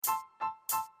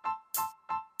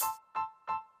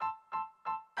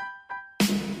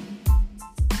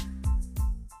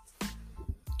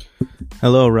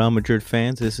Hello, Real Madrid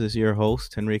fans. This is your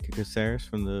host, Enrique Caceres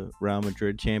from the Real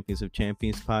Madrid Champions of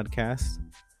Champions podcast.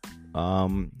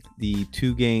 The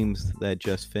two games that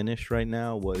just finished right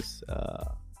now was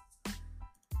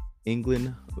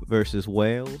England versus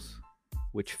Wales,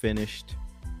 which finished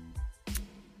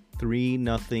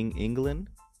 3-0 England.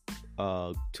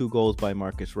 2 goals by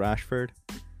Marcus Rashford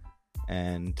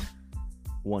and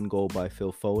 1 goal by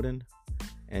Phil Foden.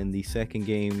 And the second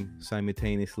game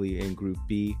simultaneously in Group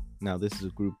B. Now, this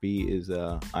is Group B, is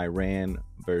Iran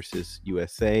versus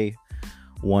USA.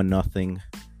 1-0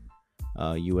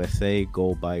 USA,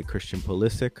 goal by Christian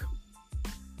Pulisic.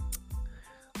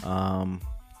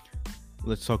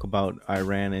 Let's talk about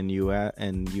Iran and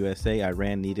USA.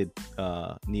 Iran needed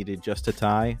just a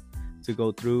tie to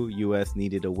go through. US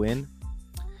needed a win.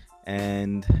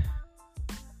 And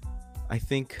I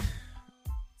think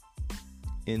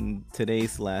in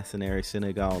today's last scenario,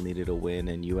 Senegal needed a win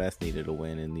and US needed a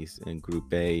win. In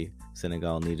Group A,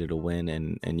 Senegal needed a win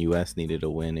and US needed a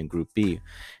win in Group B.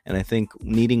 And I think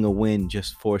needing a win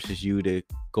just forces you to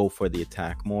go for the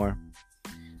attack more.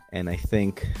 And I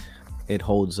think it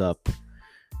holds up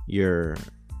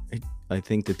I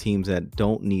think the teams that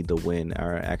don't need the win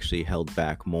are actually held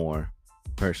back more.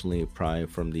 Personally, probably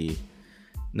from the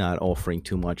not offering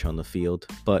too much on the field.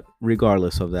 But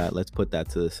regardless of that, let's put that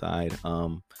to the side.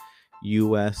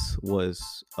 US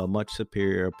was a much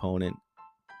superior opponent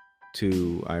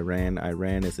to Iran.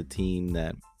 Iran is a team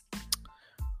that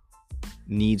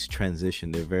needs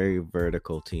transition. They're a very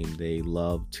vertical team. They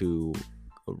love to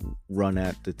run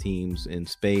at the teams in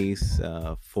space,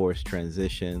 force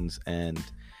transitions, and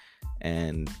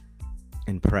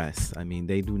press. I mean,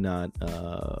 they do not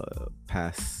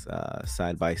pass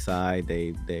side by side.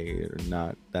 They're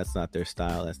not. That's not their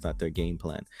style. That's not their game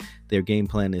plan. Their game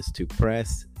plan is to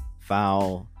press,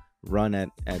 foul, run at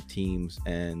teams,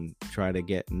 and try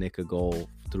to nick a goal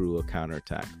through a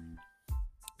counterattack.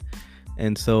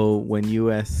 And so when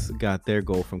US got their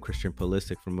goal from Christian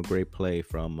Pulisic from a great play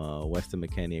from Weston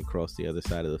McKennie across the other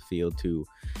side of the field to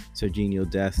Serginho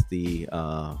Dest, the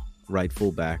right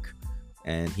fullback,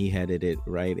 and he headed it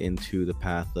right into the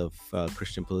path of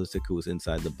Christian Pulisic, who was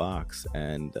inside the box.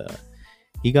 And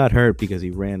he got hurt because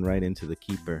he ran right into the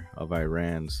keeper of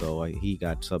Iran. So he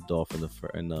got subbed off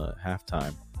in the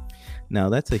halftime. Now,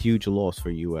 that's a huge loss for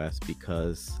U.S.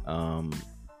 because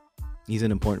he's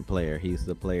an important player. He's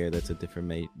the player that's a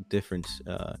difference.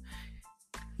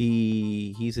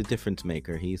 He's a difference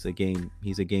maker. He's a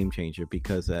game changer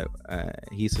because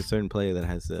he's a certain player that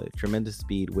has a tremendous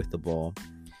speed with the ball,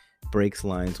 breaks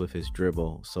lines with his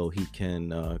dribble, so he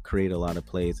can create a lot of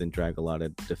plays and drag a lot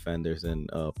of defenders and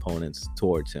opponents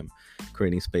towards him,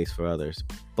 creating space for others.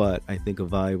 But I think a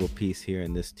valuable piece here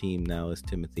in this team now is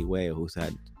Timothy Weah, who's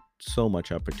had so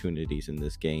much opportunities in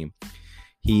this game.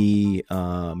 He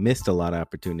missed a lot of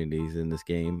opportunities in this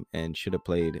game and should have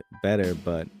played better,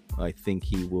 but I think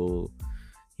he will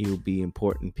be an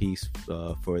important piece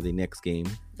for the next game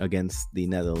against the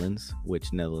Netherlands,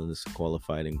 which Netherlands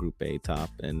qualified in Group A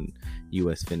top, and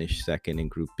US finished second in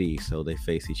Group B. So they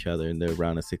face each other in the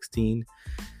round of 16.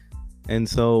 And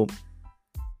so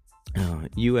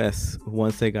US,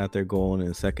 once they got their goal in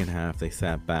the second half, they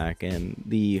sat back, and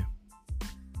the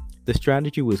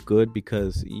strategy was good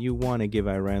because you want to give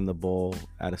Iran the ball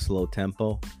at a slow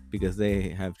tempo because they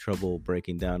have trouble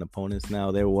breaking down opponents. Now,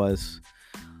 there was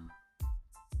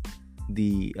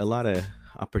a lot of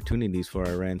opportunities for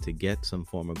Iran to get some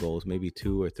form of goals, maybe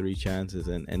 2 or 3 chances,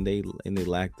 and they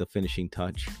lacked the finishing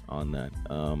touch on that.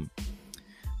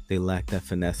 They lacked that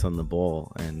finesse on the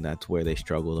ball, and that's where they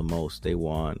struggle the most. They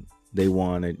want to, they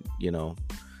want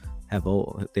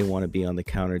to be on the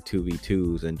counter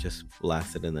 2v2s and just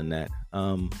blast it in the net.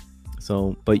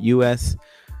 But US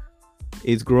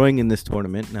is growing in this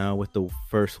tournament now with the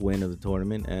first win of the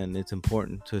tournament, and it's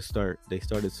important to start. They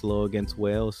started slow against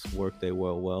Wales, worked they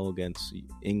well against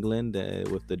England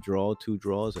with the 2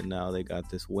 draws, and now they got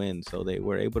this win. So they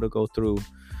were able to go through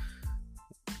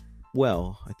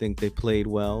well. I think they played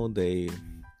well. They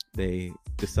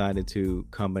decided to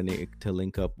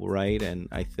link up right, and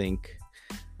I think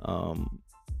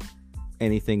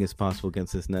anything is possible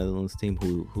against this Netherlands team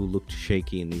who looked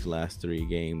shaky in these last 3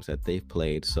 games that they've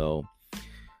played. So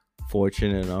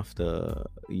fortunate enough, the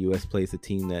US plays a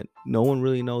team that no one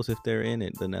really knows if they're in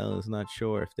it. The Netherlands not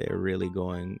sure if they're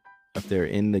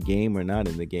in the game or not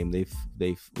in the game.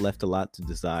 They've left a lot to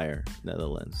desire,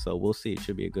 Netherlands. So we'll see. It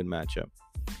should be a good matchup.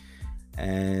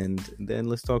 And then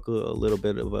let's talk a little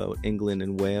bit about England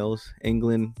and Wales.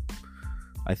 England,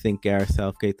 I think Gareth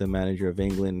Southgate, the manager of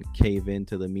England, caved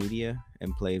into the media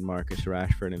and played Marcus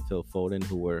Rashford and Phil Foden,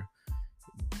 who were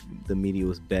the media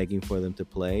was begging for them to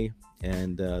play,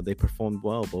 and they performed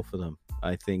well, both of them.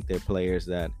 I think they're players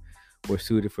that were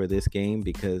suited for this game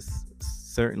because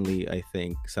certainly I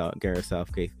think Gareth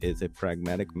Southgate is a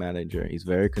pragmatic manager. He's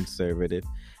very conservative,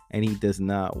 and he does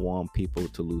not want people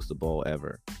to lose the ball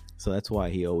ever. So that's why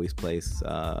he always plays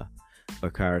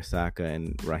Bukayo Saka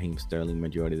and Raheem Sterling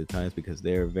majority of the times, because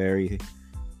they're very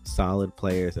solid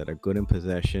players that are good in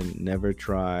possession, never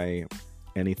try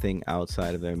anything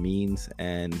outside of their means,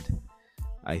 and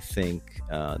I think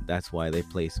that's why they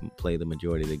play the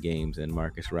majority of the games. And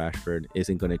Marcus Rashford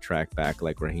isn't going to track back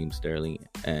like Raheem Sterling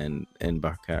and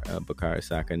Bukayo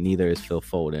Saka. Neither is Phil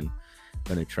Foden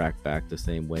going to track back the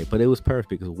same way. But it was perfect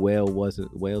because Wales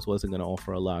wasn't going to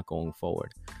offer a lot going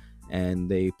forward, and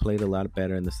they played a lot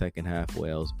better in the second half,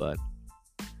 Wales. But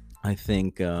I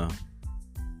think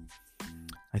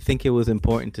it was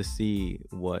important to see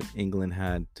what England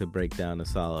had to break down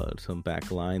some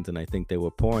back lines, and I think they were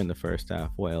poor in the first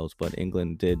half, Wales, but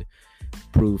England did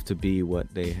prove to be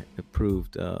what they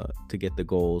proved to get the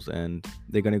goals, and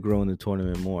they're going to grow in the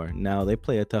tournament more. Now they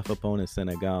play a tough opponent,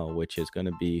 Senegal, which is going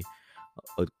to be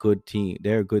a good team.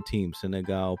 They're a good team.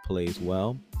 Senegal plays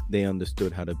well. They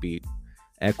understood how to beat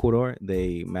Ecuador.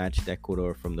 They matched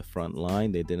Ecuador from the front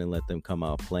line. They didn't let them come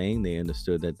out playing. They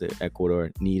understood that the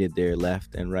Ecuador needed their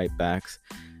left and right backs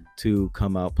to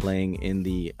come out playing in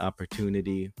the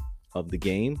opportunity of the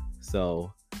game.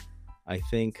 So I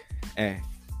think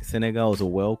Senegal is a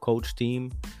well-coached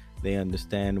team. They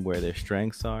understand where their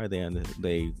strengths are.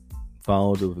 They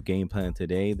followed the game plan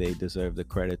today. They deserve the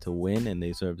credit to win, and they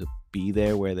deserve to be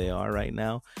there where they are right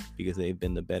now because they've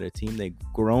been the better team. They've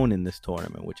grown in this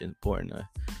tournament, which is important.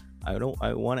 I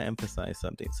want to emphasize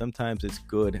something. Sometimes it's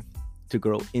good to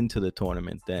grow into the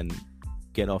tournament than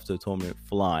get off the tournament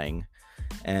flying.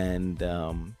 And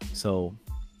so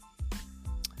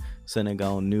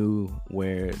Senegal knew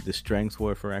where the strengths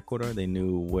were for Ecuador. They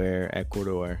knew where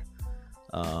Ecuador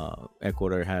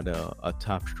had a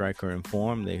top striker in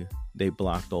form. They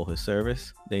blocked all his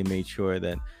service. They made sure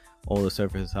that all the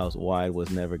services out wide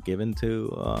was never given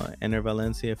to Ener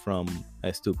Valencia from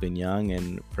Estupinian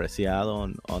and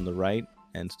Preciado on the right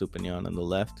and Estupinian on the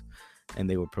left. And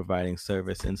they were providing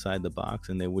service inside the box,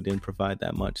 and they didn't provide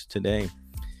that much today.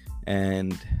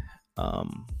 And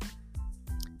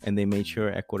they made sure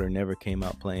Ecuador never came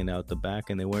out playing out the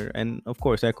back, and of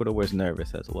course Ecuador was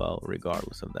nervous as well.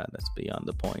 Regardless of that, that's beyond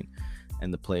the point,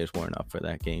 and the players weren't up for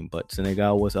that game. But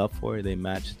Senegal was up for it. They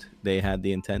matched. They had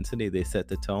the intensity. They set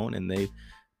the tone, and they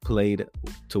played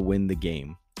to win the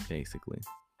game. Basically,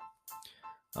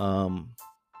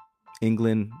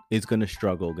 England is going to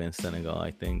struggle against Senegal. I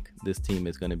think this team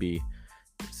is going to be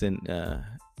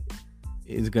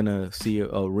is going to see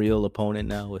a real opponent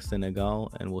now with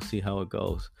Senegal, and we'll see how it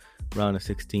goes. Round of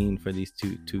 16 for these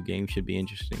two games should be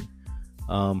interesting.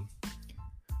 I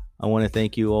want to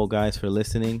thank you all guys for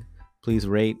listening. Please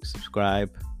rate, subscribe,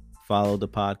 follow the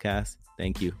podcast.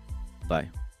 Thank you. Bye.